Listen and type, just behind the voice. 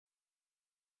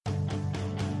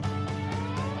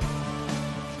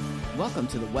Welcome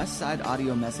to the Westside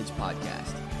Audio Message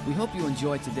Podcast. We hope you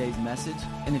enjoyed today's message,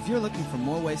 and if you're looking for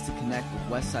more ways to connect with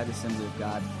Westside Assembly of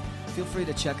God, feel free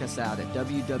to check us out at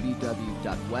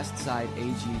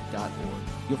www.westsideag.org.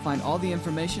 You'll find all the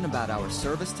information about our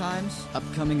service times,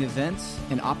 upcoming events,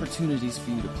 and opportunities for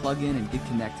you to plug in and get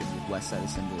connected with Westside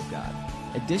Assembly of God.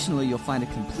 Additionally, you'll find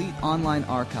a complete online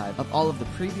archive of all of the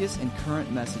previous and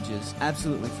current messages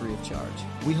absolutely free of charge.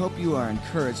 We hope you are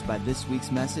encouraged by this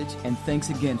week's message, and thanks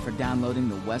again for downloading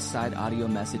the Westside Audio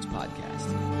Message Podcast.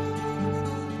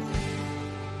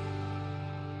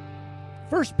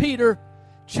 1 Peter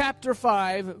chapter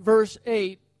 5, verse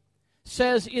 8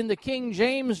 says in the King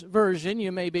James Version,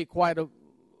 you may be quite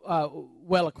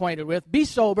well acquainted with, "Be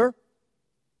sober,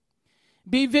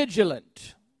 be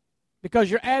vigilant, because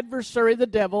your adversary the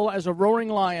devil, as a roaring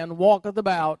lion, walketh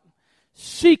about,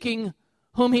 seeking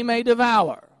whom he may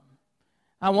devour."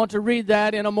 I want to read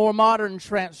that in a more modern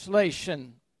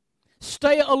translation.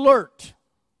 Stay alert.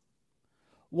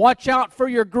 Watch out for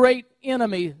your great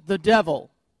enemy, the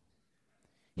devil.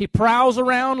 He prowls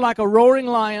around like a roaring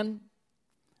lion,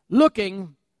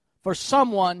 looking for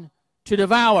someone to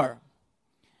devour.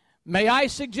 May I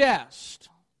suggest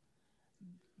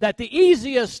that the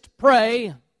easiest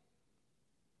prey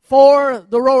for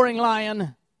the roaring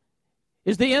lion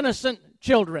is the innocent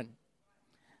children.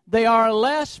 They are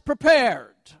less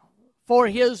prepared for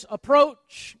his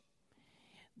approach,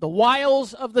 the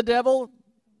wiles of the devil,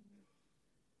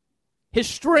 his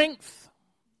strength.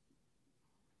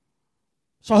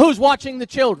 So who's watching the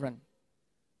children?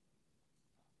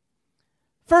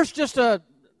 First, just a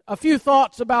few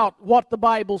thoughts about what the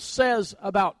Bible says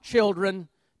about children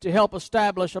to help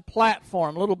establish a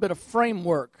platform, a little bit of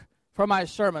framework for my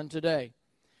sermon today.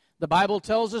 The Bible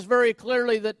tells us very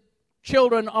clearly that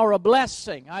children are a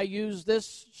blessing. I use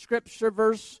this scripture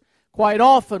verse quite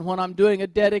often when I'm doing a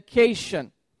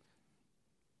dedication.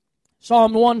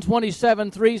 Psalm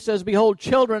 127:3 says, "Behold,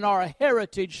 children are a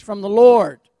heritage from the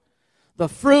Lord, the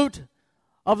fruit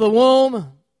of the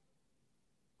womb,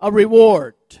 a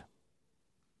reward."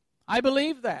 I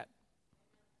believe that.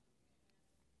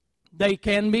 They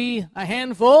can be a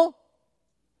handful,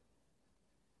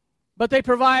 but they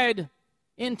provide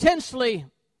intensely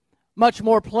much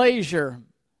more pleasure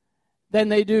than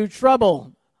they do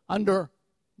trouble under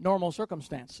normal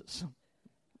circumstances.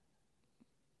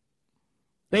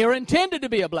 They are intended to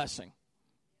be a blessing.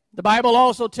 The Bible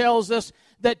also tells us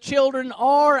that children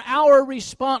are our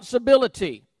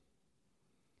responsibility.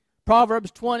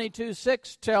 Proverbs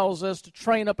 22:6 tells us to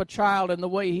train up a child in the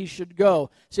way he should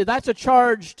go. See, that's a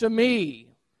charge to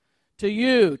me, to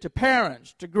you, to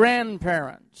parents, to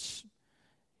grandparents,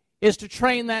 is to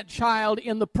train that child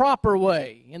in the proper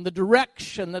way, in the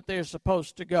direction that they're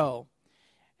supposed to go.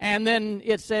 And then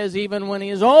it says, even when he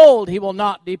is old, he will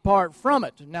not depart from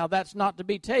it. Now, that's not to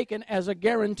be taken as a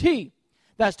guarantee.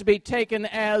 That's to be taken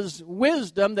as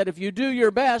wisdom, that if you do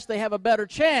your best, they have a better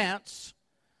chance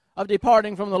of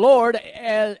departing from the Lord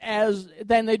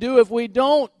than they do if we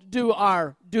don't do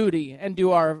our duty and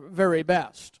do our very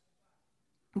best.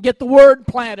 Get the word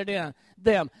planted in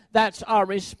them. That's our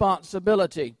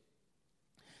responsibility.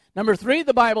 Number 3,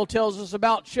 the Bible tells us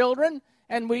about children,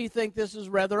 and we think this is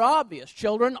rather obvious.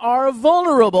 Children are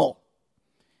vulnerable.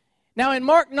 Now, in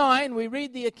Mark 9, we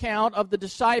read the account of the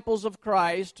disciples of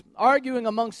Christ arguing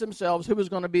amongst themselves who was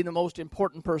going to be the most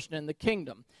important person in the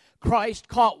kingdom. Christ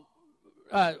caught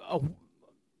a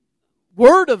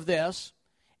word of this,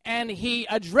 and he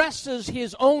addresses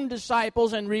his own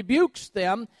disciples and rebukes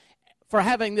them for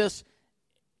having this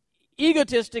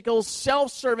egotistical,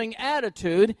 self-serving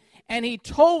attitude. And he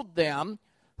told them,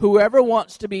 whoever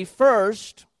wants to be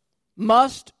first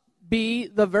must be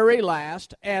the very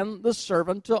last and the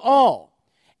servant to all.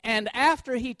 And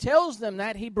after he tells them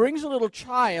that, he brings a little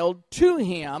child to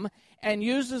him and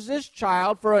uses this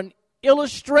child for an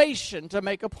illustration to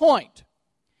make a point.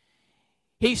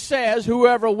 He says,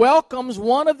 "Whoever welcomes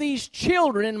one of these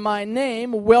children in my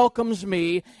name welcomes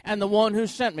me and the one who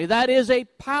sent me." That is a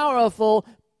powerful,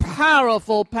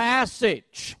 powerful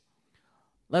passage.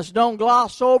 Let's don't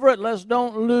gloss over it. Let's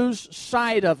don't lose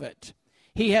sight of it.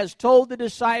 He has told the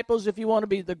disciples, if you want to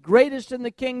be the greatest in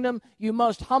the kingdom, you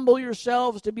must humble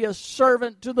yourselves to be a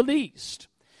servant to the least.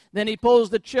 Then he pulls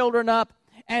the children up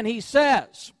and he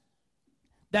says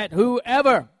that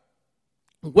whoever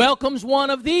welcomes one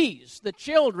of these, the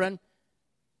children,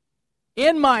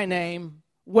 in my name,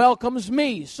 welcomes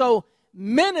me. So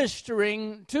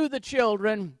ministering to the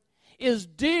children is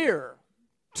dear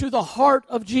to the heart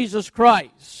of Jesus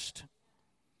Christ.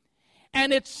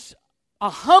 And it's a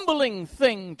humbling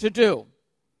thing to do.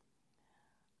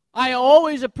 I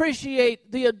always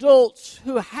appreciate the adults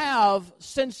who have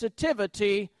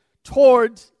sensitivity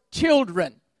towards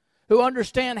children, who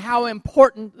understand how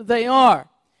important they are.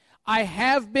 I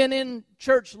have been in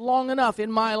church long enough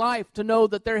in my life to know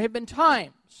that there have been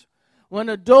times when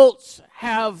adults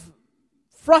have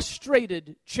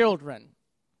frustrated children,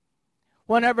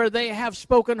 whenever they have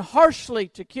spoken harshly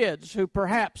to kids who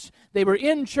perhaps they were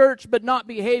in church but not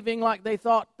behaving like they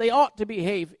thought they ought to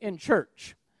behave in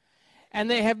church. And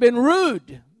they have been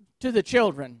rude to the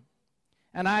children.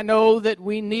 And I know that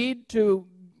we need to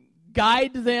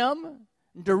guide them,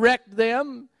 direct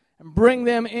them, and bring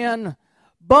them in.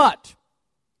 But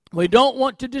we don't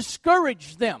want to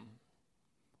discourage them.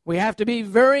 We have to be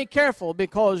very careful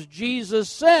because Jesus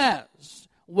says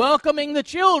welcoming the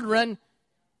children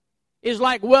is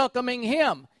like welcoming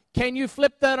Him. Can you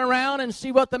flip that around and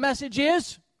see what the message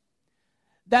is?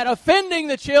 That offending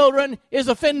the children is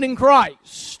offending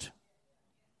Christ.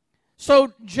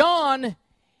 So John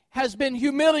has been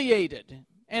humiliated.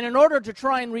 And in order to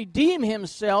try and redeem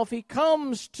himself, he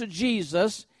comes to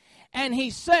Jesus and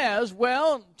he says,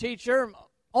 well, teacher,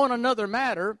 on another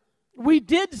matter, we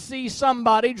did see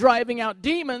somebody driving out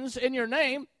demons in your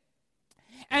name,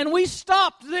 and we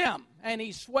stopped them. And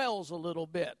he swells a little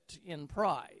bit in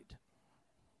pride.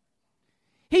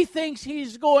 He thinks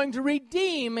he's going to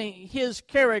redeem his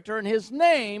character and his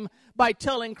name by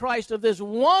telling Christ of this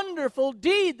wonderful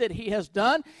deed that he has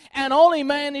done, and all he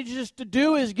manages to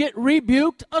do is get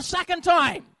rebuked a second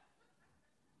time.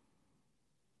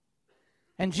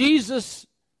 And Jesus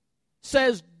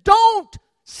says, don't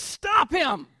stop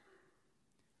him.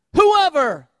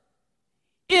 Whoever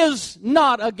is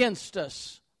not against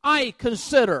us, I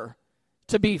consider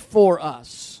to be for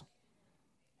us.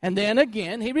 And then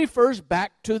again, he refers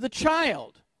back to the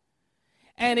child.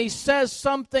 And he says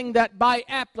something that by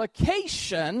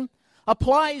application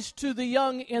applies to the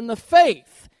young in the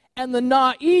faith and the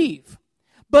naive.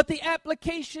 But the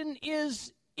application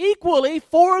is equally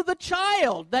for the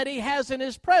child that he has in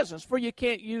his presence. For you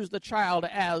can't use the child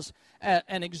as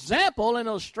an example, an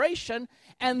illustration,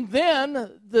 and then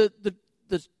the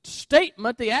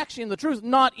statement, the axiom, the truth,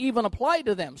 not even apply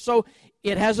to them. So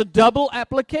it has a double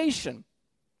application.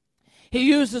 He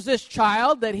uses this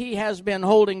child that he has been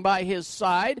holding by his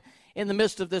side in the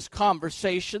midst of this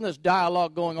conversation, this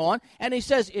dialogue going on, and he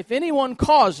says, if anyone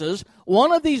causes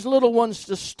one of these little ones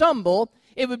to stumble,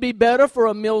 it would be better for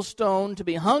a millstone to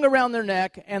be hung around their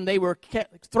neck and they were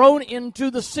thrown into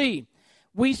the sea.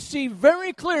 We see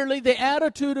very clearly the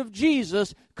attitude of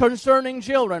Jesus concerning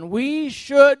children. We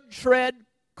should tread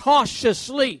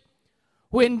cautiously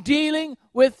when dealing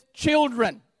with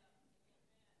children.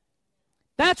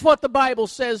 That's what the Bible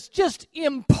says, just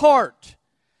in part,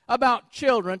 about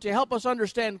children to help us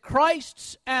understand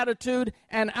Christ's attitude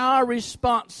and our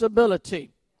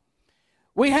responsibility.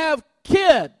 We have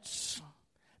kids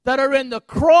that are in the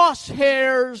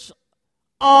crosshairs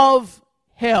of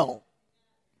hell.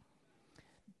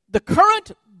 The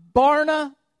current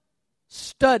Barna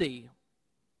study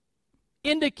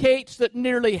indicates that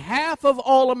nearly half of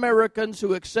all Americans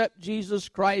who accept Jesus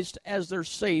Christ as their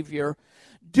Savior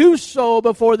do so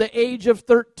before the age of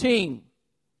 13.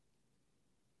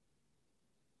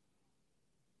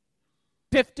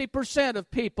 50% of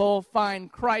people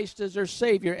find Christ as their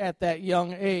Savior at that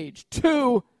young age.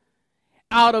 2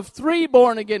 out of 3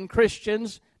 born-again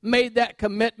Christians made that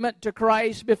commitment to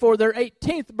Christ before their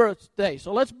 18th birthday.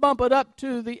 So let's bump it up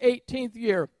to the 18th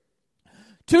year.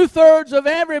 2/3 of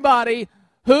everybody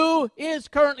who is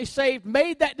currently saved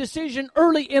made that decision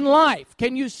early in life.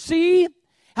 Can you see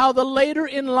how the later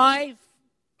in life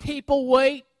people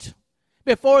wait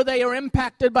before they are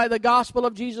impacted by the gospel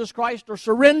of Jesus Christ or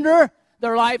surrender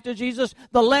their life to Jesus?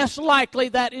 The less likely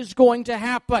that is going to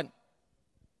happen.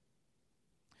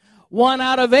 1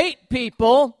 out of 8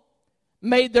 people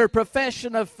made their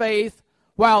profession of faith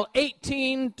while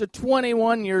 18 to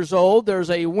 21 years old. There's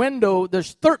a window,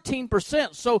 there's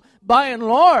 13%. So by and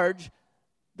large,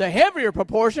 the heavier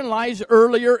proportion lies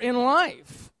earlier in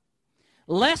life.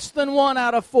 Less than 1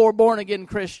 out of 4 born-again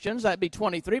Christians, that'd be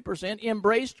 23%,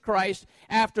 embraced Christ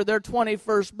after their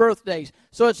 21st birthdays.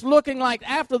 So it's looking like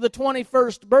after the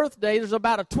 21st birthday, there's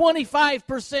about a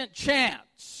 25%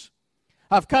 chance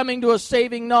of coming to a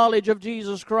saving knowledge of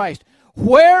Jesus Christ.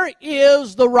 Where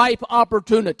is the ripe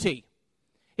opportunity?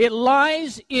 It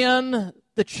lies in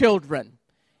the children.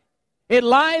 It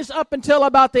lies up until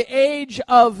about the age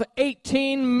of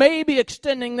 18, maybe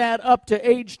extending that up to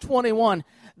age 21.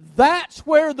 That's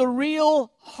where the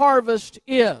real harvest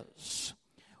is.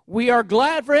 We are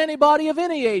glad for anybody of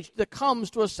any age that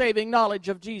comes to a saving knowledge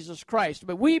of Jesus Christ.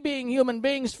 But we being human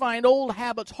beings find old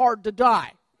habits hard to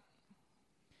die.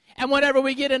 And whenever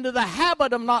we get into the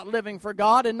habit of not living for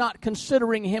God and not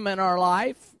considering Him in our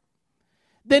life,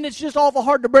 then it's just awful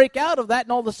hard to break out of that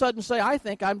and all of a sudden say, I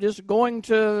think I'm just going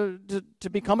to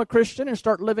become a Christian and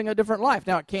start living a different life.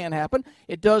 Now, it can happen.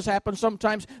 It does happen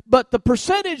sometimes. But the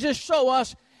percentages show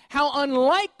us how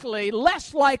unlikely,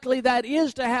 less likely that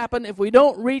is to happen if we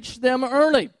don't reach them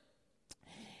early.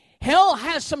 Hell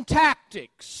has some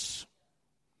tactics.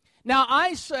 Now,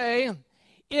 I say,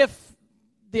 if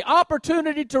the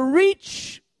opportunity to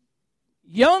reach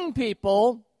young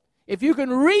people, if you can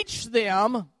reach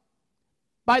them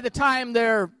by the time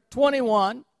they're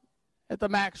 21 at the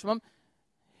maximum,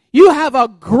 you have a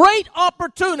great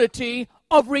opportunity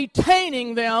of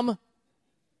retaining them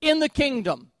in the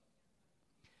kingdom.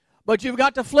 But you've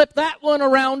got to flip that one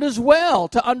around as well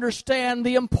to understand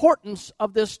the importance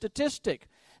of this statistic.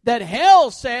 That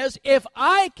hell says, if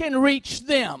I can reach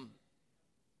them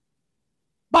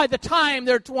by the time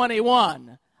they're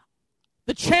 21,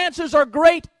 the chances are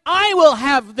great I will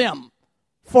have them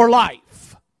for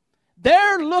life.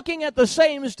 They're looking at the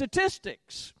same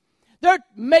statistics. They're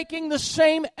making the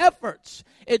same efforts.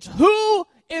 It's who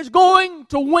is going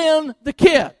to win the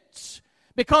kids.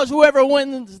 Because whoever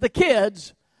wins the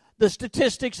kids, the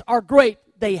statistics are great.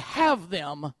 They have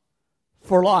them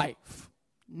for life.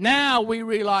 Now we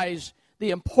realize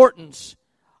the importance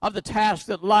of the task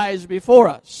that lies before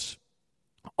us.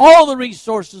 All the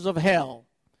resources of hell,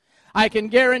 I can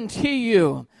guarantee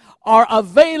you, are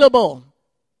available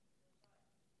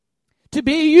to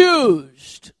be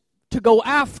used to go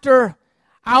after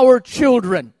our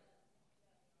children.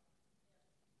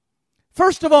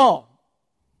 First of all,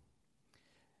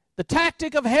 the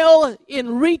tactic of hell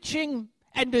in reaching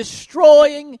and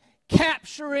destroying,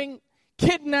 capturing,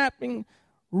 kidnapping,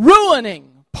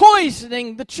 ruining,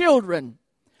 poisoning the children.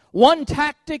 One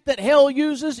tactic that hell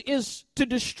uses is to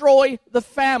destroy the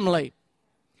family.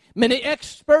 Many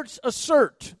experts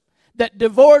assert that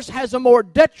divorce has a more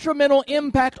detrimental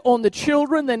impact on the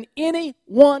children than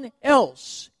anyone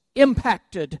else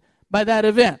impacted by that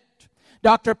event.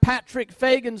 Dr. Patrick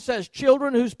Fagan says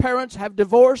children whose parents have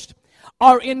divorced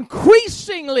are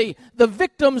increasingly the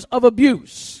victims of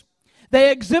abuse.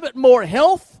 They exhibit more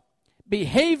health,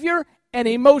 behavior, and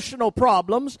emotional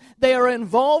problems. They are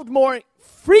involved more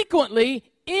frequently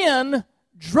in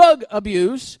drug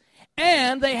abuse,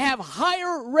 and they have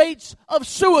higher rates of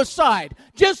suicide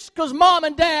just because mom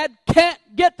and dad can't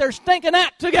get their stinking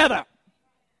act together.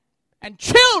 And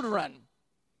children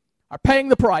are paying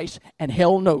the price, and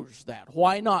hell knows that.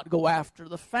 Why not go after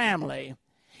the family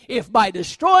if by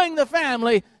destroying the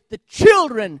family, the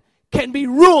children can be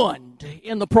ruined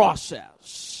in the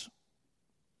process?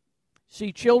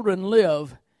 See, children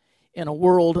live in a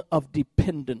world of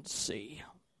dependency.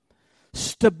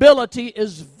 Stability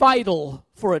is vital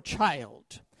for a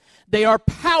child. They are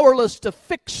powerless to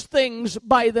fix things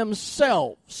by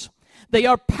themselves. They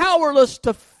are powerless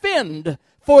to fend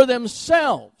for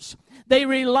themselves. They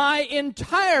rely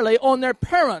entirely on their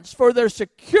parents for their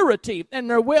security and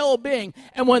their well-being.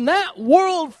 And when that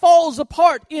world falls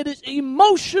apart, it is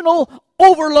emotional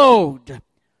overload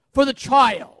for the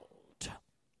child.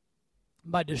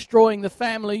 By destroying the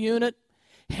family unit,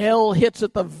 hell hits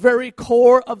at the very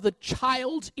core of the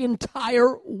child's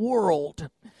entire world.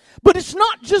 But it's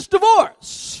not just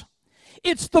divorce.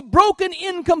 It's the broken,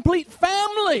 incomplete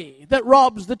family that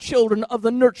robs the children of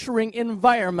the nurturing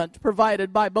environment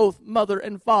provided by both mother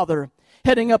and father,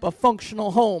 heading up a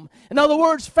functional home. In other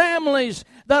words, families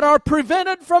that are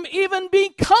prevented from even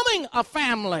becoming a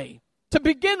family to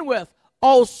begin with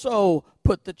also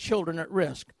put the children at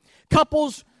risk.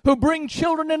 Couples who bring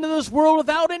children into this world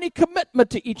without any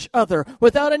commitment to each other,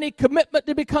 without any commitment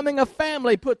to becoming a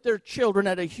family, put their children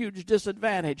at a huge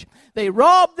disadvantage. They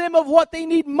rob them of what they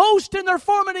need most in their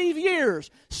formative years,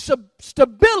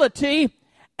 stability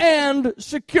and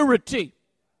security.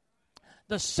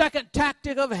 The second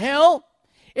tactic of hell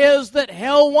is that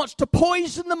hell wants to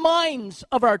poison the minds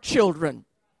of our children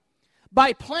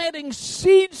by planting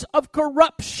seeds of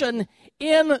corruption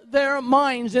in their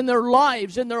minds, in their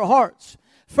lives, in their hearts.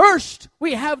 First,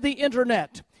 we have the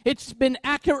internet. It's been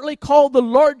accurately called the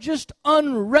largest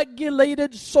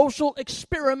unregulated social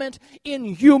experiment in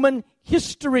human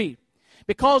history.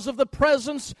 Because of the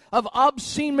presence of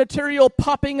obscene material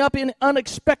popping up in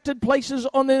unexpected places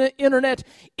on the internet,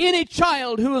 any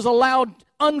child who is allowed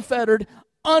unfettered,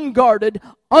 unguarded,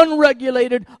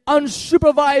 unregulated,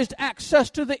 unsupervised access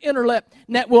to the internet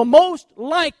will most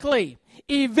likely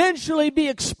eventually be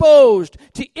exposed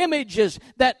to images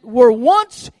that were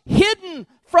once hidden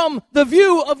from the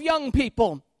view of young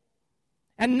people.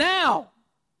 And now,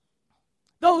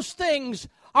 those things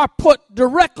are put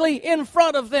directly in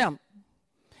front of them.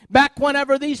 Back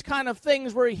whenever these kind of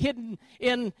things were hidden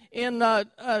in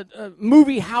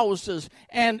movie houses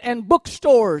and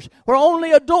bookstores where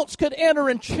only adults could enter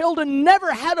and children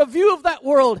never had a view of that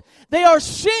world, they are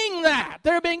seeing that.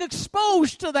 They're being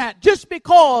exposed to that just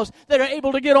because they're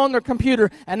able to get on their computer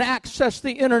and access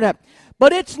the internet.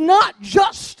 But it's not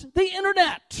just the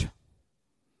internet.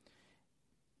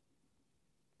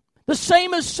 The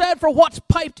same is said for what's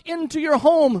piped into your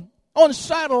home on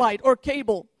satellite or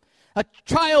cable. A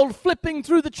child flipping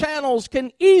through the channels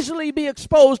can easily be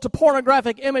exposed to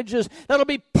pornographic images that will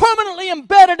be permanently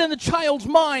embedded in the child's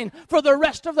mind for the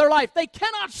rest of their life. They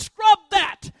cannot scrub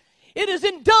that. It is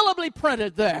indelibly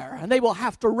printed there, and they will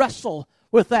have to wrestle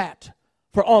with that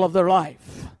for all of their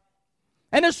life.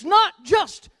 And it's not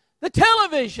just the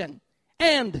television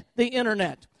and the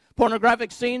internet.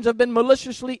 Pornographic scenes have been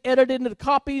maliciously edited into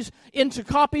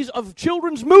copies of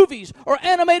children's movies or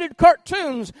animated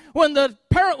cartoons when the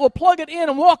parent will plug it in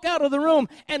and walk out of the room,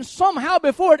 and somehow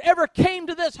before it ever came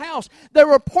to this house, there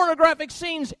were pornographic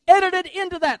scenes edited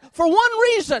into that for one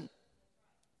reason,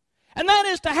 and that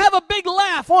is to have a big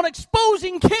laugh on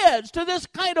exposing kids to this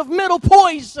kind of mental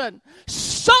poison.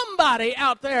 Somebody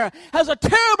out there has a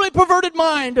terribly perverted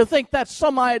mind to think that's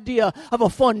some idea of a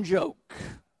fun joke.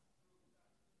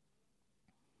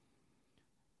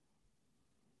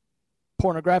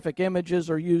 Pornographic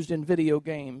images are used in video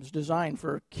games designed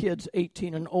for kids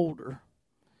 18 and older.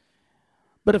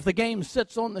 But if the game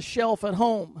sits on the shelf at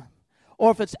home,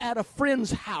 or if it's at a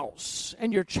friend's house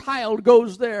and your child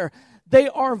goes there, they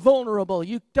are vulnerable.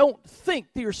 You don't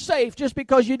think that you're safe just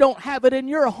because you don't have it in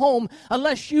your home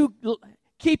unless you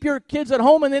keep your kids at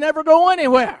home and they never go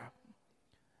anywhere.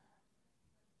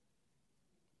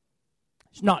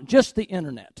 It's not just the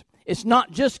internet. It's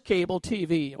not just cable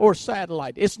TV or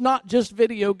satellite. It's not just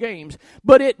video games.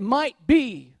 But it might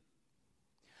be.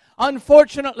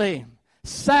 Unfortunately,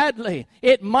 sadly,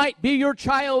 it might be your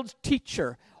child's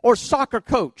teacher or soccer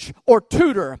coach or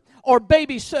tutor or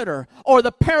babysitter or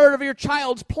the parent of your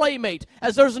child's playmate,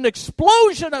 as there's an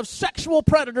explosion of sexual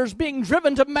predators being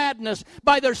driven to madness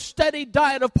by their steady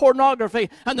diet of pornography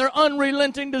and their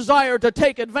unrelenting desire to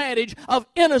take advantage of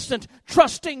innocent,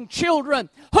 trusting children.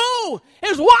 Who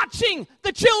is watching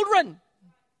the children?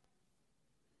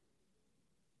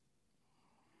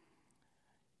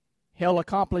 Hell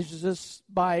accomplishes this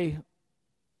by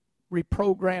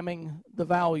reprogramming the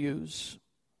values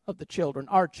of the children.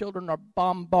 Our children are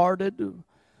bombarded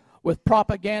with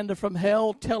propaganda from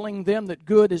hell telling them that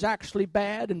good is actually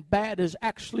bad and bad is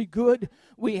actually good.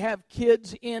 We have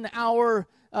kids in our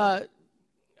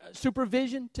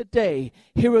supervision today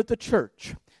here at the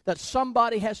church that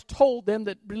somebody has told them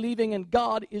that believing in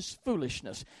God is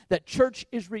foolishness, that church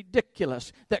is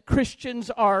ridiculous, that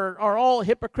Christians are all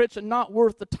hypocrites and not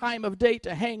worth the time of day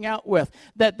to hang out with,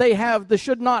 that they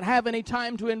should not have any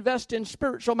time to invest in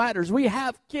spiritual matters. We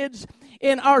have kids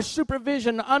in our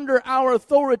supervision under our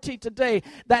authority today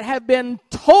that have been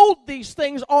told these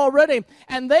things already,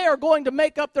 and they are going to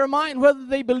make up their mind whether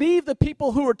they believe the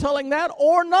people who are telling that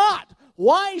or not.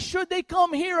 Why should they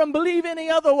come here and believe any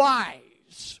otherwise?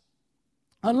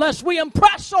 Unless we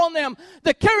impress on them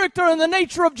the character and the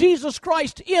nature of Jesus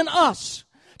Christ in us,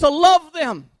 to love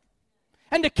them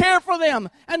and to care for them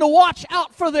and to watch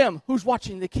out for them. Who's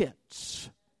watching the kids?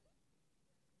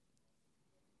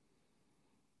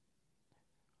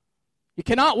 You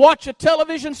cannot watch a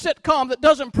television sitcom that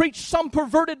doesn't preach some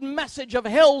perverted message of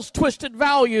hell's twisted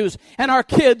values, and our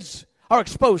kids are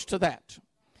exposed to that.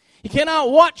 You cannot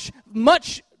watch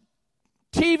much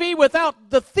TV without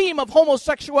the theme of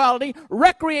homosexuality,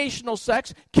 recreational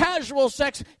sex, casual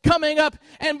sex coming up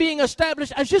and being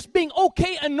established as just being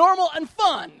okay and normal and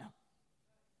fun.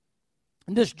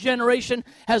 And this generation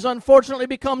has unfortunately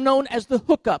become known as the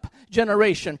hookup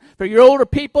generation. For your older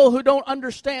people who don't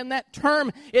understand that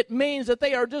term, it means that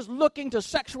they are just looking to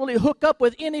sexually hook up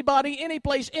with anybody, any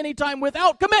place, anytime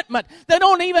without commitment. They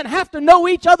don't even have to know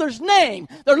each other's name.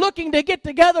 They're looking to get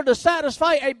together to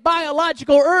satisfy a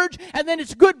biological urge, and then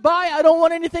it's goodbye. I don't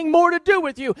want anything more to do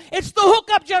with you. It's the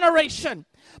hookup generation.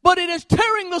 But it is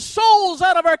tearing the souls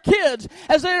out of our kids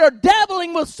as they are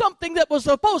dabbling with something that was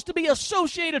supposed to be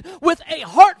associated with a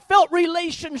heartfelt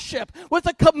relationship, with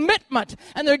a commitment.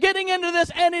 And they're getting into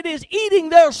this, and it is eating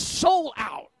their soul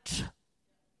out.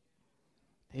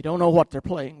 They don't know what they're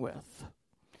playing with.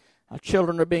 Our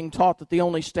children are being taught that the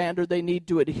only standard they need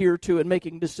to adhere to in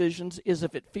making decisions is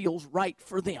if it feels right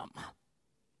for them.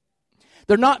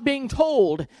 They're not being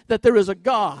told that there is a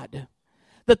God.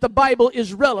 that the Bible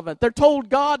is relevant. They're told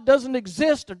God doesn't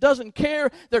exist or doesn't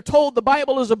care. They're told the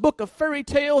Bible is a book of fairy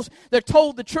tales. They're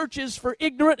told the church is for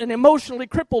ignorant and emotionally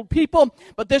crippled people.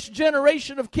 But this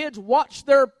generation of kids watch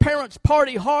their parents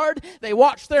party hard. They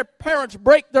watch their parents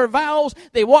break their vows.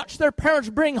 They watch their parents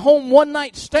bring home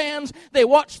one-night stands. They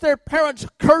watch their parents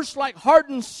curse like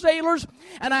hardened sailors.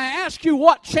 And I ask you,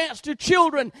 what chance do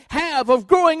children have of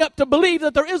growing up to believe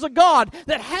that there is a God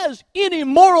that has any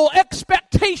moral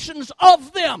expectations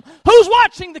of them? Who's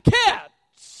watching the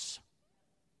kids?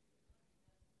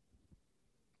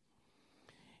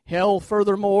 Hell,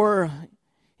 furthermore,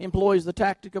 employs the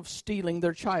tactic of stealing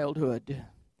their childhood.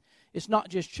 It's not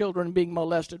just children being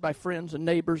molested by friends and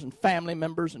neighbors and family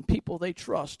members and people they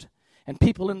trust and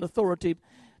people in authority,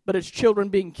 but it's children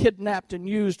being kidnapped and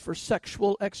used for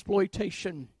sexual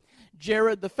exploitation.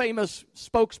 Jared, the famous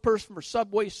spokesperson for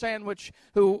Subway sandwich,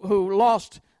 who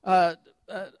lost a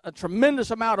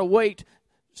tremendous amount of weight,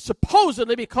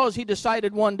 supposedly because he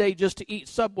decided one day just to eat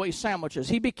Subway sandwiches.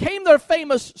 He became their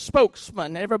famous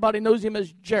spokesman. Everybody knows him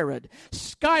as Jared.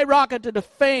 Skyrocketed to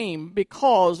fame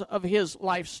because of his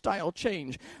lifestyle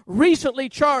change. Recently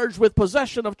charged with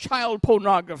possession of child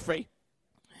pornography.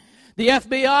 The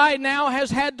FBI now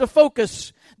has had to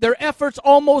focus their efforts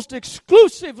almost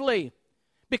exclusively,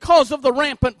 because of the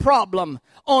rampant problem,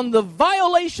 on the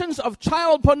violations of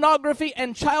child pornography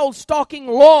and child stalking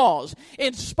laws.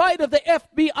 In spite of the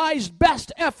FBI's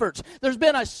best efforts, there's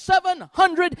been a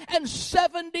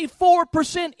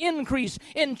 774% increase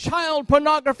in child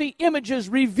pornography images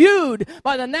reviewed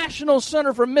by the National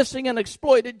Center for Missing and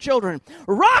Exploited Children,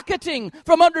 rocketing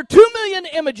from under 2 million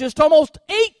images to almost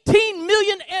 18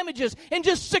 million images in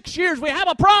just 6 years. We have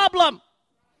a problem.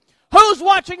 Who's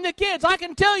watching the kids? I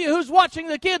can tell you who's watching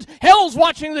the kids. Hell's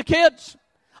watching the kids.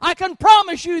 I can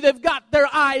promise you they've got their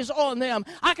eyes on them.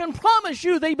 I can promise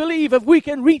you they believe if we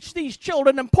can reach these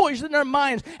children and poison their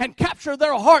minds and capture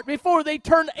their heart before they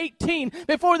turn 18,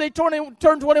 before they turn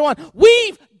 21,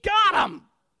 we've got them.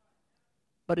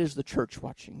 But is the church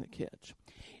watching the kids?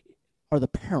 Are the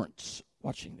parents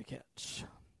watching the kids?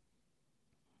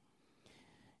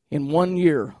 In 1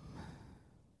 year,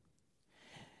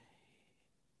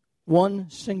 one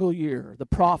single year, the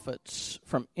profits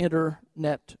from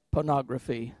internet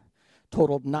pornography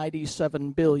totaled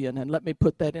 $97 billion. And let me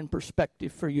put that in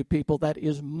perspective for you people. That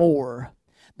is more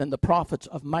than the profits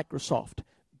of Microsoft,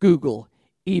 Google,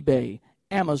 eBay,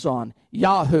 Amazon,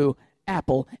 Yahoo,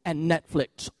 Apple, and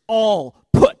Netflix all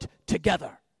put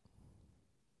together.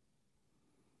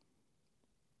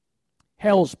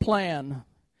 Hell's plan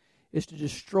is to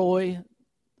destroy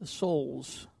the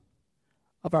souls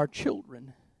of our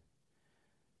children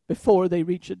before they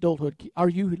reach adulthood. Are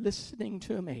you listening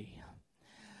to me?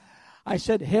 I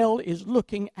said hell is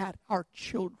looking at our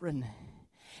children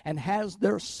and has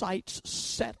their sights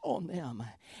set on them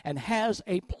and has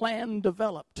a plan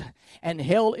developed. And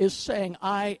hell is saying,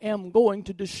 I am going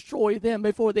to destroy them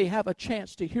before they have a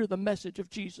chance to hear the message of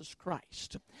Jesus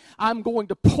Christ. I'm going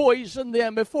to poison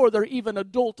them before they're even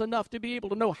adult enough to be able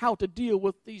to know how to deal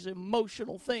with these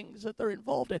emotional things that they're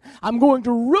involved in. I'm going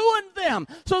to ruin them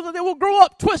so that they will grow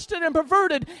up twisted and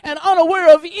perverted and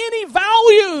unaware of any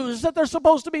values that they're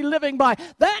supposed to be living by.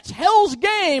 That's hell's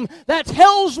game. That's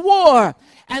hell's war.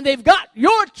 And they've got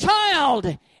your child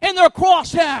in their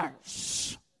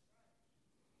crosshairs.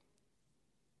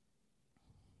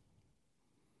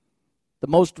 The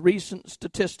most recent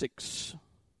statistics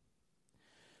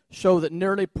show that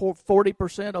nearly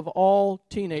 40% of all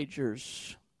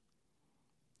teenagers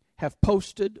have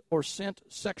posted or sent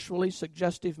sexually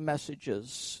suggestive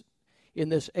messages in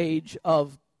this age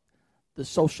of the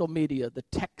social media, the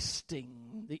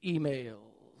texting, the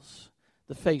emails,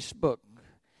 the Facebook.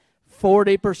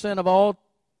 40% of all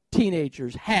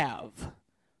teenagers have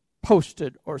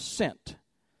posted or sent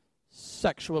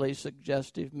sexually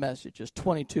suggestive messages.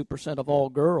 22% of all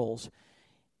girls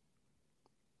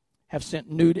have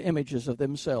sent nude images of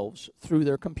themselves through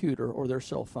their computer or their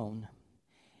cell phone.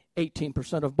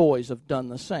 18% of boys have done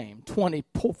the same.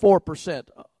 24%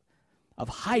 of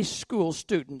high school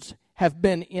students have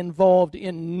been involved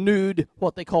in nude,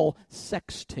 what they call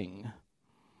sexting.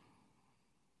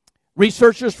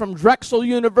 Researchers from Drexel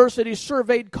University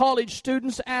surveyed college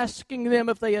students, asking them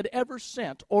if they had ever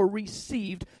sent or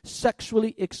received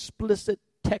sexually explicit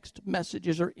text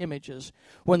messages or images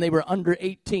when they were under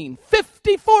 18.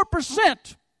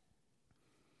 54%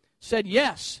 said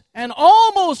yes, and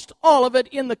almost all of it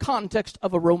in the context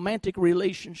of a romantic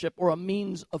relationship or a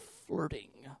means of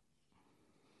flirting.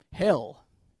 Hell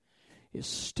is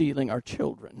stealing our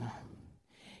children.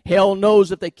 Hell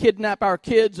knows if they kidnap our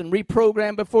kids and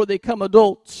reprogram before they become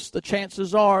adults, the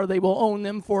chances are they will own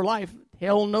them for life.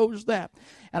 Hell knows that.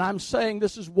 And I'm saying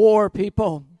this is war,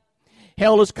 people.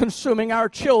 Hell is consuming our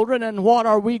children, and what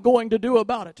are we going to do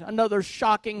about it? Another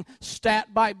shocking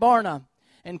stat by Barna.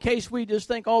 In case we just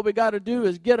think all we got to do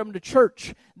is get them to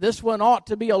church, this one ought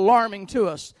to be alarming to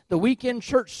us. The weekend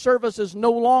church service is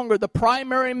no longer the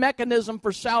primary mechanism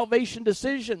for salvation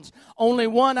decisions. Only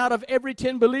 1 out of every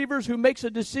 10 believers who makes a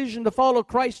decision to follow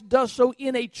Christ does so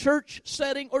in a church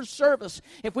setting or service.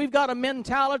 If we've got a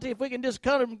mentality, if we can just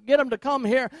get them to come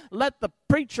here, let the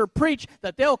preacher preach,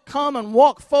 that they'll come and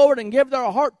walk forward and give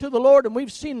their heart to the Lord. And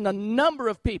we've seen a number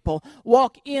of people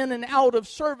walk in and out of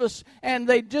service, and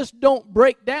they just don't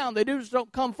break down. They just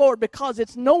don't come forward because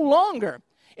it's no longer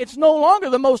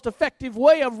the most effective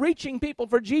way of reaching people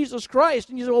for Jesus Christ.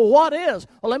 And you say, well, what is?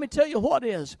 Well, let me tell you what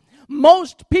is.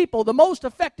 Most people, the most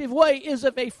effective way is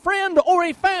if a friend or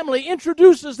a family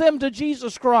introduces them to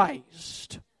Jesus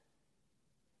Christ.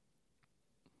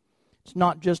 It's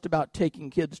not just about taking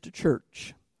kids to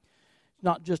church. It's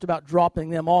not just about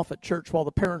dropping them off at church while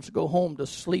the parents go home to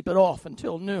sleep it off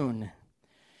until noon.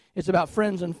 It's about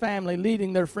friends and family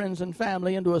leading their friends and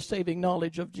family into a saving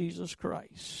knowledge of Jesus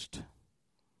Christ.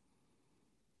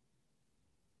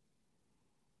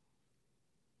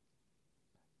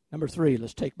 Number 3,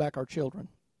 let's take back our children.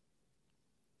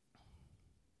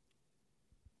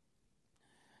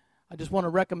 I just want to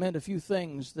recommend a few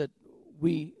things that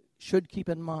we should keep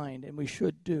in mind and we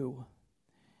should do.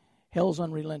 Hell's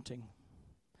unrelenting.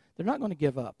 They're not going to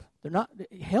give up.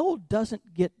 Hell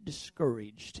doesn't get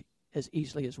discouraged as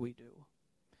easily as we do.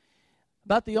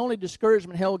 About the only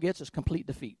discouragement hell gets is complete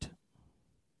defeat.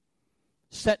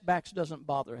 Setbacks doesn't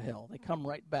bother hell. They come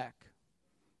right back.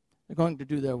 They're going to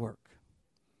do their work.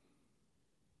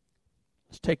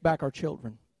 Let's take back our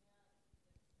children.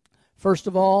 First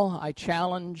of all, I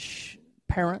challenge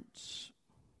parents,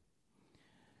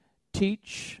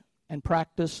 teach and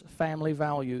practice family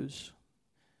values,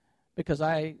 because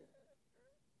I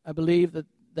believe that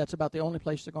that's about the only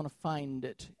place they're going to find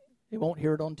it. They won't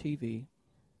hear it on TV.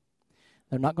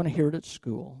 They're not going to hear it at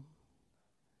school.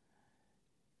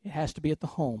 It has to be at the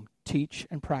home. Teach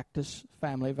and practice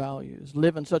family values.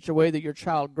 Live in such a way that your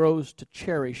child grows to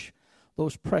cherish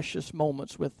those precious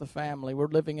moments with the family. We're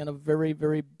living in a very,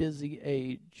 very busy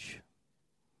age.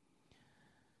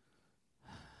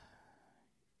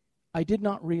 I did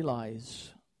not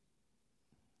realize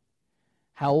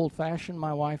how old-fashioned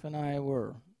my wife and I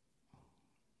were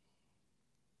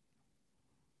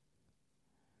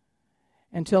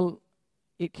until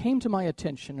it came to my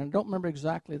attention, and I don't remember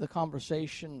exactly the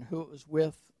conversation, who it was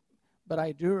with, but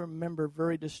I do remember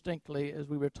very distinctly as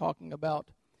we were talking about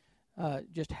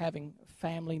just having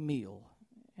family meal.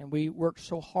 And we worked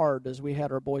so hard as we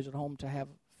had our boys at home to have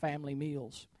family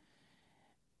meals.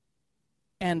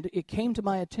 And it came to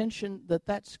my attention that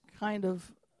that's kind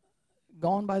of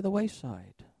gone by the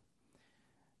wayside.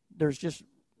 There's just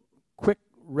quick,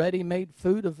 ready-made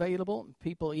food available.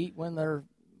 People eat when they're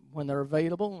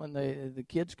available. When the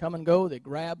kids come and go, they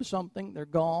grab something, they're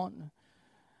gone.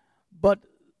 But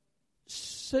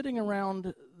sitting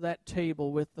around that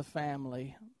table with the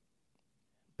family,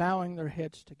 bowing their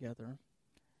heads together,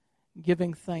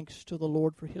 giving thanks to the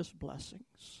Lord for His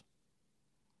blessings,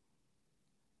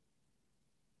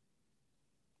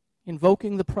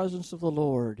 invoking the presence of the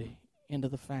Lord into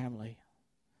the family,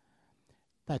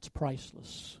 that's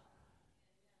priceless.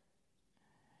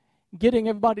 Getting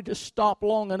everybody to stop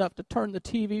long enough to turn the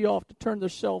TV off, to turn their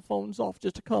cell phones off,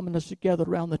 just to come and us together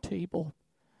around the table.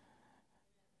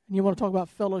 And you want to talk about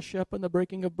fellowship and the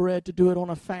breaking of bread, to do it on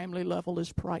a family level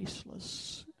is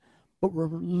priceless. But we're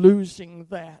losing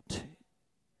that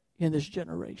in this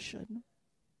generation.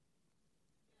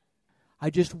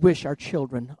 I just wish our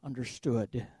children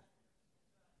understood.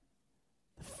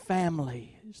 The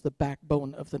family is the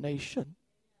backbone of the nation.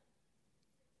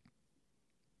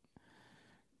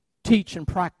 Teach and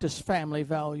practice family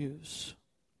values.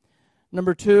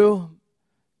 Number 2,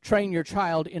 train your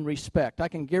child in respect. I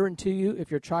can guarantee you,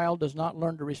 if your child does not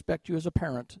learn to respect you as a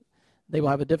parent, they will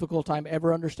have a difficult time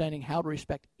ever understanding how to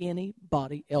respect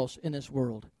anybody else in this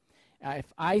world.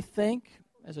 If I think,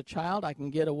 as a child, I can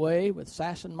get away with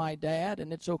sassing my dad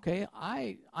and it's okay,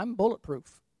 I'm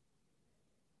bulletproof.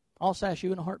 I'll sass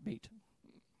you in a heartbeat.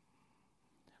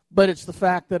 But it's the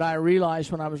fact that I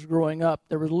realized when I was growing up,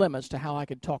 there were limits to how I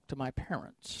could talk to my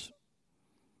parents.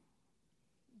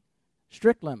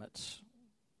 Strict limits.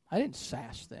 I didn't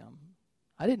sass them.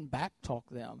 I didn't backtalk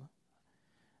them.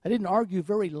 I didn't argue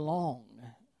very long.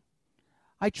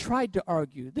 I tried to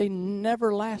argue. They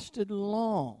never lasted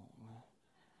long.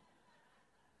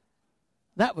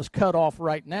 That was cut off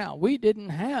right now. We didn't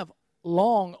have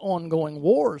long ongoing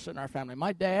wars in our family.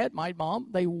 My dad, my mom,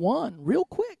 they won real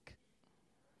quick.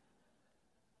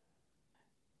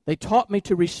 They taught me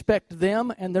to respect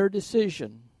them and their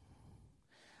decision.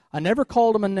 I never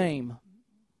called them a name.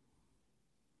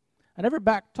 I never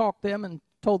back-talked them and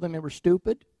told them they were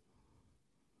stupid.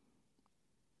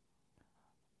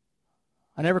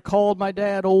 I never called my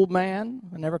dad old man.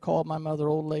 I never called my mother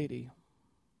old lady.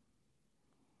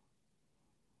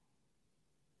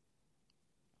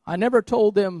 I never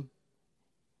told them,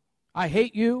 I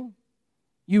hate you,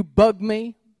 you bug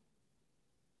me,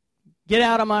 get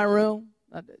out of my room.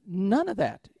 None of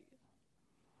that.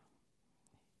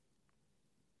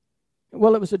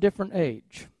 Well, it was a different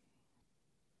age.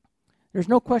 There's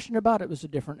no question about it, it was a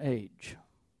different age.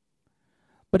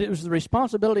 But it was the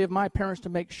responsibility of my parents to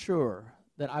make sure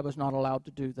that I was not allowed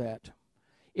to do that.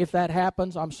 If that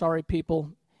happens, I'm sorry,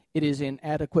 people, it is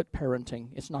inadequate parenting.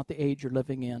 It's not the age you're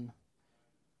living in.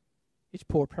 It's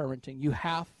poor parenting. You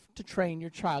have to train your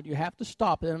child. You have to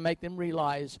stop them and make them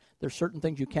realize there's certain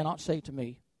things you cannot say to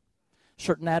me,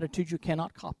 certain attitudes you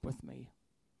cannot cop with me.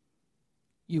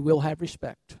 You will have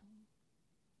respect.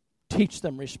 Teach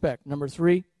them respect. Number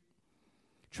 3,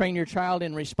 train your child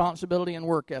in responsibility and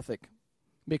work ethic.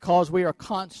 Because we are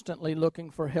constantly looking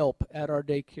for help at our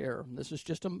daycare. This is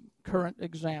just a current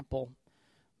example.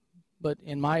 But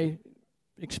in my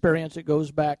experience, it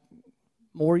goes back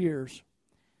more years.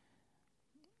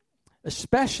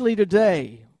 Especially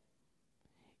today,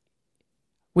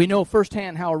 we know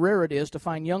firsthand how rare it is to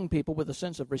find young people with a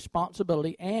sense of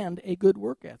responsibility and a good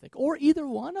work ethic, or either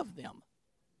one of them.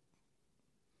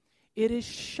 It is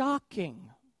shocking.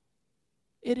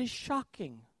 It is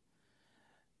shocking.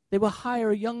 They will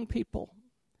hire young people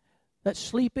that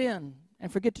sleep in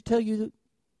and forget to tell you that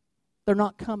they're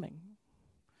not coming,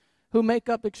 who make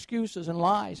up excuses and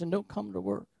lies and don't come to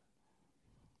work.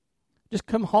 Just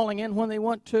come hauling in when they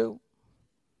want to.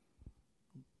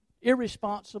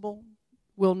 Irresponsible,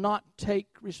 will not take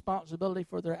responsibility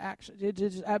for their actions. It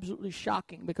is absolutely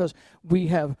shocking because we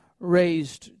have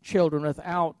raised children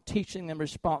without teaching them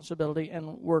responsibility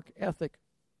and work ethic.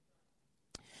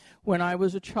 When I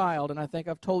was a child, and I think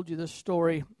I've told you this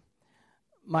story,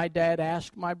 my dad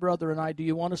asked my brother and I, do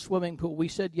you want a swimming pool? We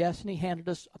said yes, and he handed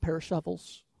us a pair of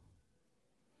shovels.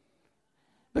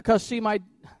 Because, see,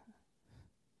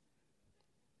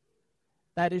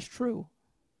 that is true.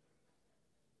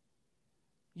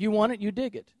 You want it, you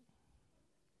dig it.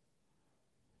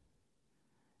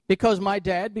 Because my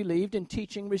dad believed in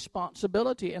teaching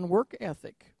responsibility and work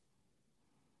ethic.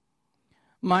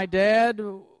 My dad,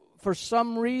 for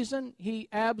some reason, he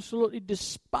absolutely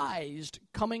despised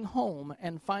coming home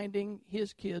and finding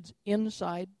his kids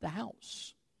inside the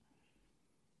house.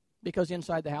 Because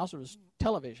inside the house there was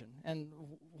television. And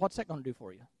what's that going to do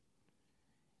for you?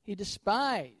 He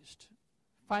despised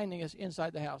finding us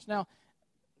inside the house. Now,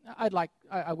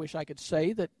 I wish I could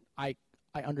say that I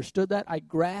understood that. I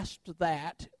grasped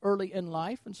that early in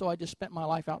life, and so I just spent my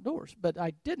life outdoors. But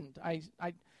I didn't.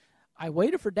 I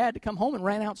waited for Dad to come home and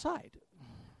ran outside.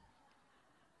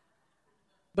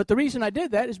 But the reason I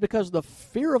did that is because the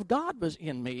fear of God was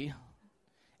in me,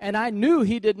 and I knew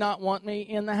He did not want me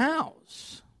in the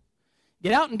house.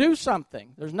 Get out and do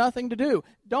something. There's nothing to do.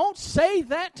 Don't say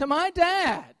that to my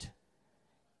dad.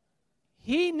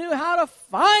 He knew how to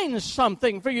find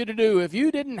something for you to do if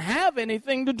you didn't have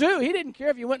anything to do. He didn't care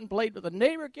if you went and played with the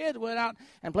neighbor kids, went out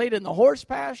and played in the horse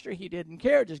pasture. He didn't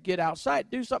care. Just get outside,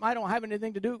 do something. I don't have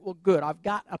anything to do. Well, good. I've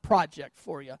got a project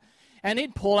for you. And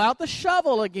he'd pull out the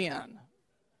shovel again.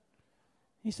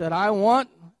 He said, I want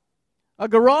a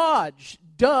garage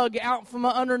dug out from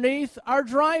underneath our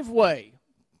driveway.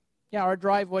 Yeah, our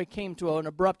driveway came to an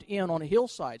abrupt end on a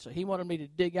hillside, so he wanted me to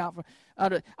dig out.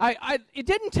 It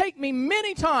didn't take me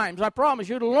many times, I promise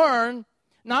you, to learn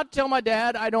not to tell my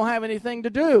dad I don't have anything to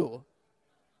do.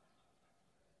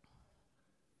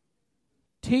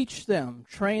 Teach them,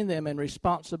 train them in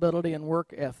responsibility and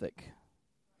work ethic.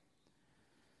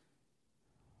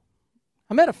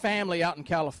 I met a family out in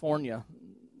California.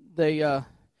 They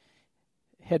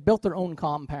had built their own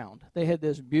compound. They had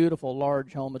this beautiful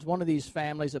large home. It's one of these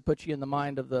families that puts you in the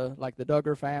mind of the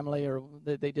Duggar family, or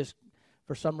they just,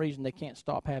 for some reason, they can't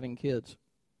stop having kids.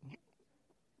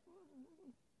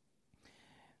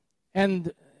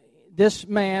 And this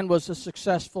man was a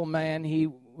successful man. He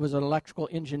was an electrical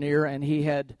engineer, and he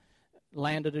had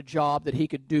landed a job that he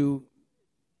could do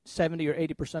 70 or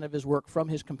 80% of his work from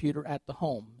his computer at the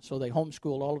home. So they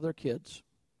homeschooled all of their kids.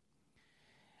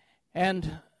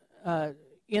 And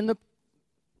in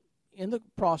the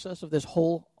process of this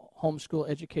whole homeschool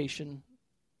education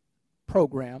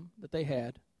program that they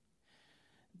had,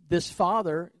 this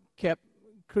father kept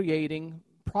creating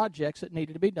projects that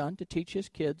needed to be done to teach his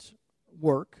kids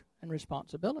work and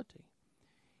responsibility.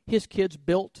 His kids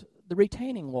built the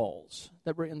retaining walls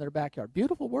that were in their backyard.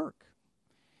 Beautiful work.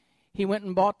 He went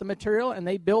and bought the material, and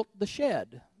they built the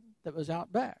shed that was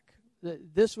out back.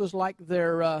 This was like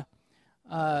their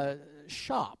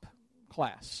shop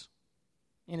class.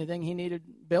 Anything he needed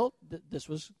built, this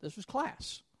was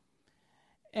class.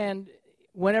 And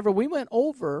whenever we went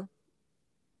over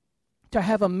to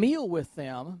have a meal with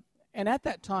them, and at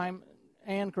that time,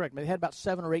 Ann, correct me, they had about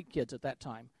 7 or 8 kids at that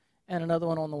time, and another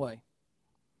one on the way.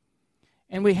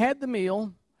 And we had the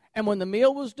meal, and when the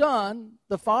meal was done,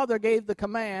 the father gave the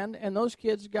command, and those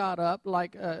kids got up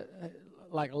like a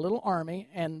little army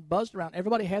and buzzed around.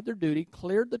 Everybody had their duty,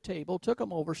 cleared the table, took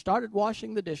them over, started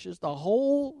washing the dishes, the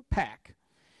whole pack.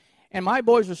 And my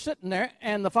boys were sitting there,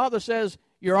 and the father says,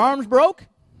 "Your arms broke?"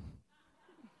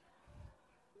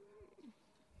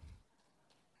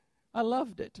 I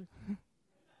loved it.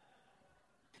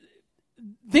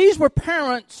 These were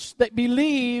parents that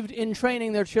believed in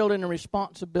training their children in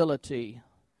responsibility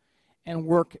and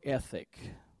work ethic.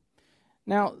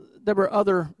 Now, there were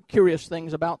other curious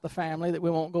things about the family that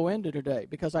we won't go into today,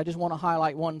 because I just want to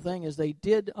highlight one thing, is they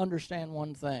did understand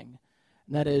one thing,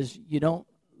 and that is you don't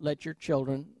let your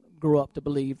children grow up to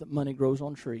believe that money grows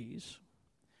on trees,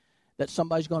 that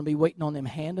somebody's going to be waiting on them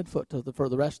hand and foot for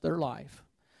the rest of their life,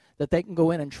 that they can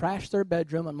go in and trash their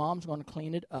bedroom and mom's going to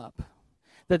clean it up,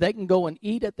 that they can go and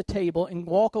eat at the table and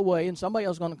walk away and somebody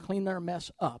else is going to clean their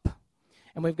mess up.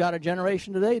 And we've got a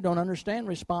generation today that don't understand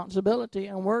responsibility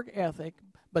and work ethic,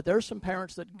 but there's some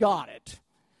parents that got it.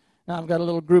 Now, I've got a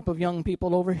little group of young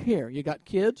people over here. You got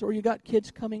kids, or you got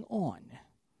kids coming on.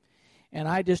 And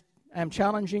I'm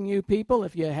challenging you people,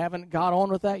 if you haven't got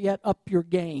on with that yet, up your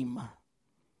game.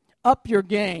 Up your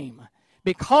game.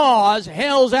 Because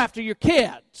hell's after your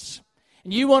kids.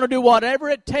 And you want to do whatever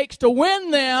it takes to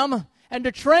win them and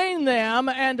to train them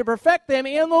and to perfect them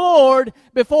in the Lord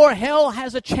before hell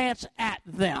has a chance at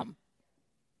them.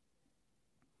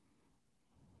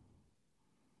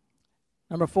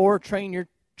 Number 4, train your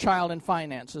child in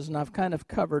finances. And I've kind of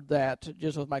covered that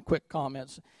just with my quick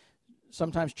comments.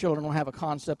 Sometimes children don't have a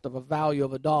concept of a value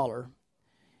of $1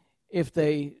 if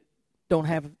they don't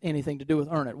have anything to do with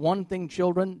earn it. One thing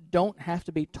children don't have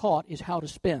to be taught is how to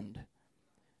spend.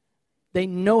 They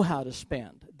know how to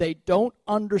spend. They don't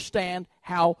understand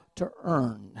how to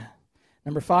earn.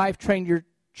 Number 5, train your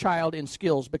child in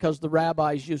skills, because the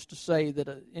rabbis used to say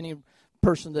that any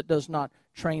person that does not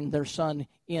train their son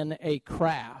in a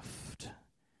craft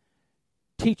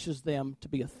teaches them to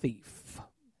be a thief.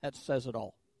 That says it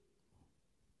all.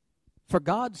 For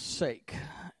God's sake,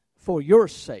 for your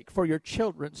sake, for your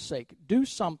children's sake, do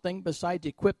something besides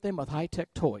equip them with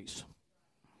high-tech toys.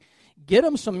 Get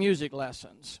them some music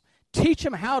lessons. Teach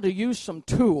them how to use some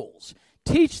tools.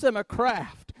 Teach them a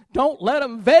craft. Don't let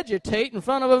them vegetate in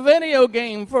front of a video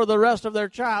game for the rest of their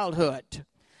childhood.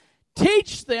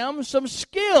 Teach them some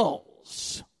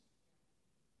skills.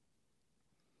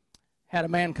 Had a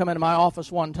man come into my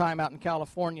office one time out in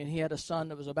California, and he had a son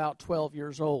that was about 12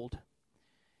 years old.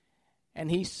 And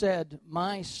he said,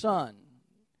 "My son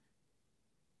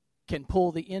can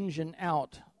pull the engine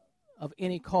out of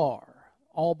any car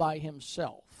all by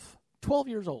himself." 12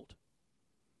 years old.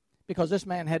 Because this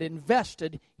man had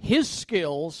invested his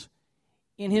skills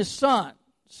in his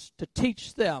sons to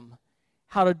teach them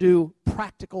how to do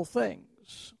practical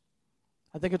things.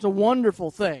 I think it's a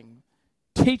wonderful thing.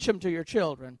 Teach them to your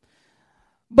children.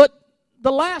 But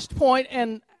the last point,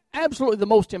 and absolutely the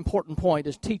most important point,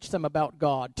 is teach them about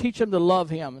God. Teach them to love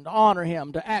Him and to honor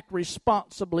Him, to act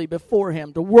responsibly before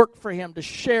Him, to work for Him, to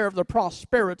share the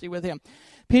prosperity with Him.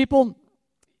 People,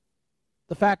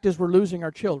 the fact is we're losing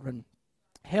our children.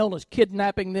 Hell is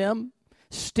kidnapping them,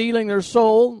 stealing their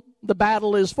soul. The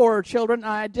battle is for our children.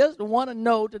 I just want to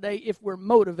know today if we're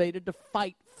motivated to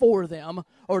fight for them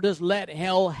or just let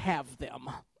hell have them.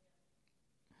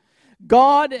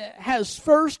 God has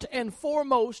first and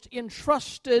foremost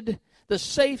entrusted the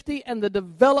safety and the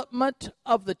development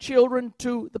of the children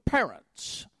to the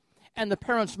parents. And the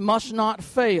parents must not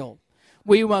fail.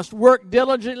 We must work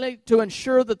diligently to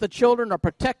ensure that the children are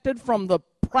protected from the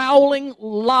prowling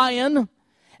lion,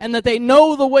 and that they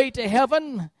know the way to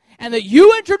heaven, and that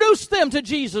you introduce them to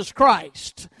Jesus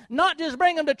Christ. Not just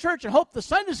bring them to church and hope the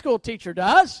Sunday school teacher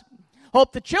does,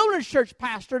 hope the children's church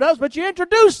pastor does, but you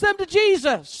introduce them to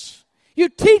Jesus. You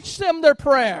teach them their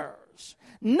prayers.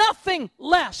 Nothing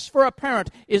less for a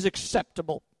parent is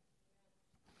acceptable.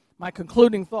 My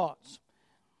concluding thoughts.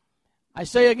 I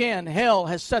say again, hell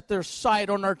has set their sight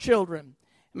on our children.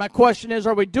 My question is,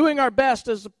 are we doing our best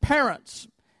as parents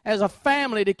as a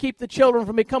family to keep the children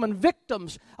from becoming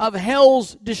victims of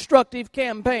hell's destructive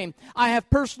campaign. I have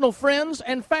personal friends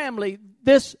and family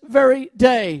this very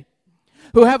day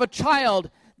who have a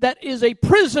child that is a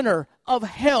prisoner of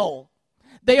hell.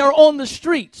 They are on the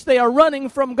streets. They are running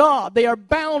from God. They are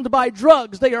bound by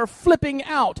drugs. They are flipping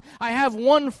out. I have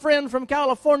one friend from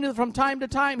California from time to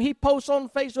time. He posts on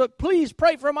Facebook, "Please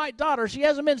pray for my daughter. She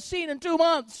hasn't been seen in 2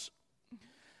 months.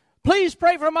 Please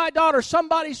pray for my daughter.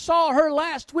 Somebody saw her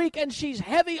last week and she's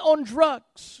heavy on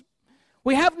drugs.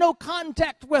 We have no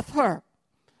contact with her."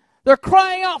 They're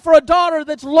crying out for a daughter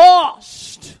that's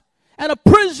lost and a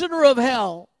prisoner of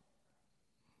hell.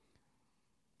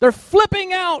 They're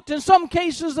flipping out. In some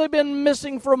cases, they've been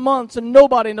missing for months and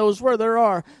nobody knows where they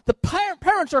are. The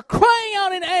parents are crying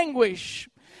out in anguish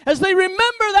as they remember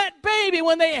that baby.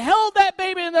 When they held that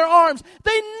baby in their arms,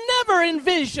 they never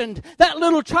envisioned that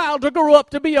little child to grow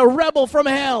up to be a rebel from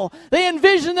hell. They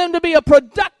envisioned them to be a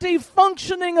productive,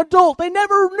 functioning adult. They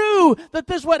never knew that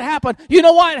this would happen. You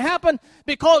know why it happened?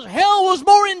 Because hell was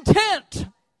more intent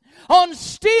on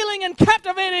stealing and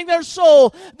captivating their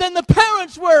soul than the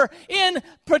parents were in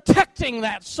protecting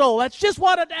that soul. That's just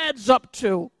what it adds up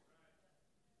to.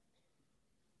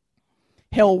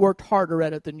 Hell worked harder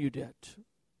at it than you did.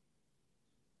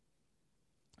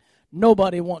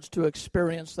 Nobody wants to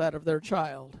experience that of their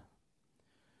child.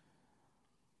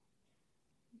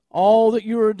 All that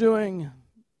you are doing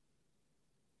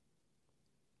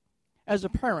as a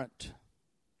parent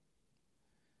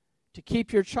to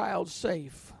keep your child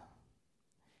safe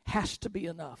has to be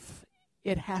enough.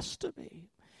 It has to be.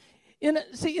 In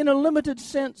a limited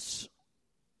sense,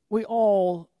 we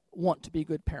all want to be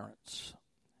good parents.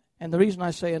 And the reason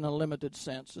I say in a limited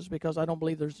sense is because I don't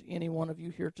believe there's any one of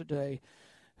you here today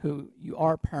who you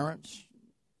are parents.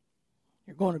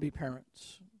 You're going to be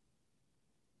parents.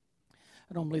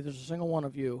 I don't believe there's a single one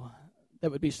of you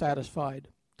that would be satisfied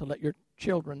to let your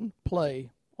children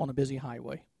play on a busy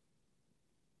highway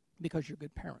because you're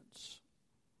good parents.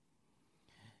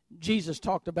 Jesus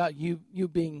talked about you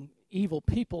being evil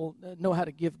people that know how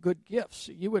to give good gifts.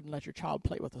 You wouldn't let your child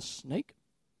play with a snake.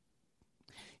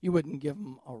 You wouldn't give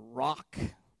them a rock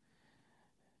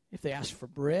if they asked for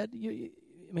bread.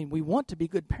 We want to be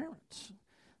good parents.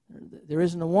 There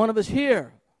isn't a one of us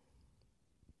here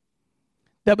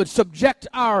that would subject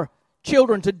our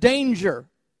children to danger.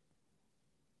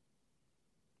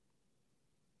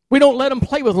 We don't let them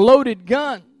play with loaded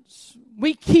guns.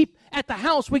 We keep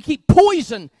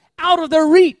poison out of their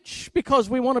reach because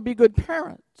we want to be good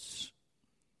parents.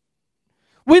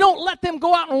 We don't let them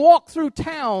go out and walk through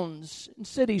towns and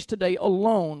cities today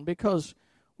alone because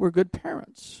we're good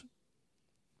parents.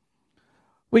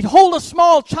 We hold a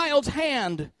small child's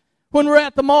hand when we're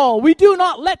at the mall. We do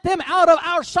not let them out of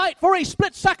our sight for a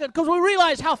split second because we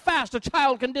realize how fast a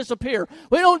child can disappear.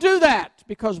 We don't do that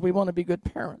because we want to be good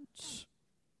parents.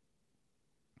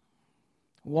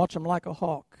 Watch them like a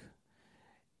hawk.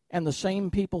 And the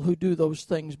same people who do those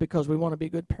things because we want to be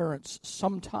good parents,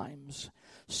 sometimes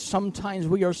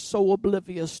we are so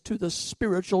oblivious to the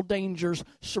spiritual dangers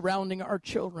surrounding our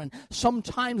children.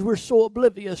 Sometimes we're so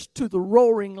oblivious to the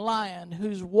roaring lion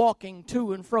who's walking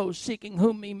to and fro, seeking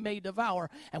whom he may devour.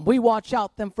 And we watch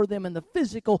out for them in the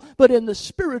physical, but in the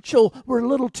spiritual, we're a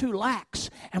little too lax,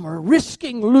 and we're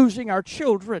risking losing our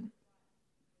children.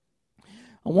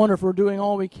 I wonder if we're doing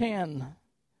all we can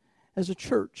as a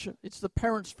church. It's the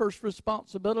parents' first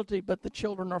responsibility, but the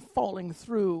children are falling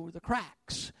through the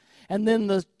cracks. And then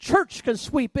the church can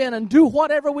sweep in and do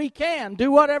whatever we can,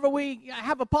 do whatever we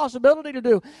have a possibility to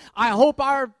do. I hope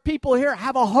our people here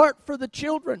have a heart for the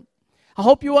children. I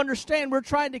hope you understand we're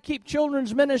trying to keep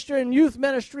children's ministry and youth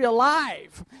ministry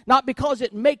alive, not because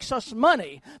it makes us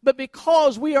money, but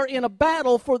because we are in a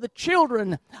battle for the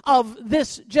children of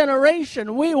this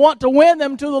generation. We want to win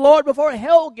them to the Lord before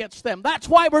hell gets them. That's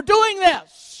why we're doing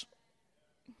this.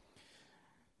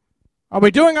 Are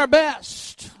we doing our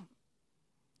best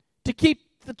to keep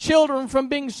the children from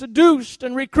being seduced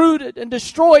and recruited and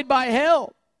destroyed by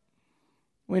hell?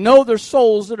 We know there's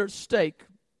souls that are at stake.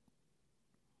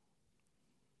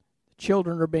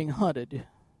 Children are being hunted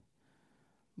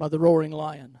by the roaring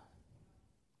lion.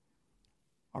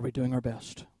 Are we doing our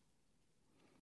best?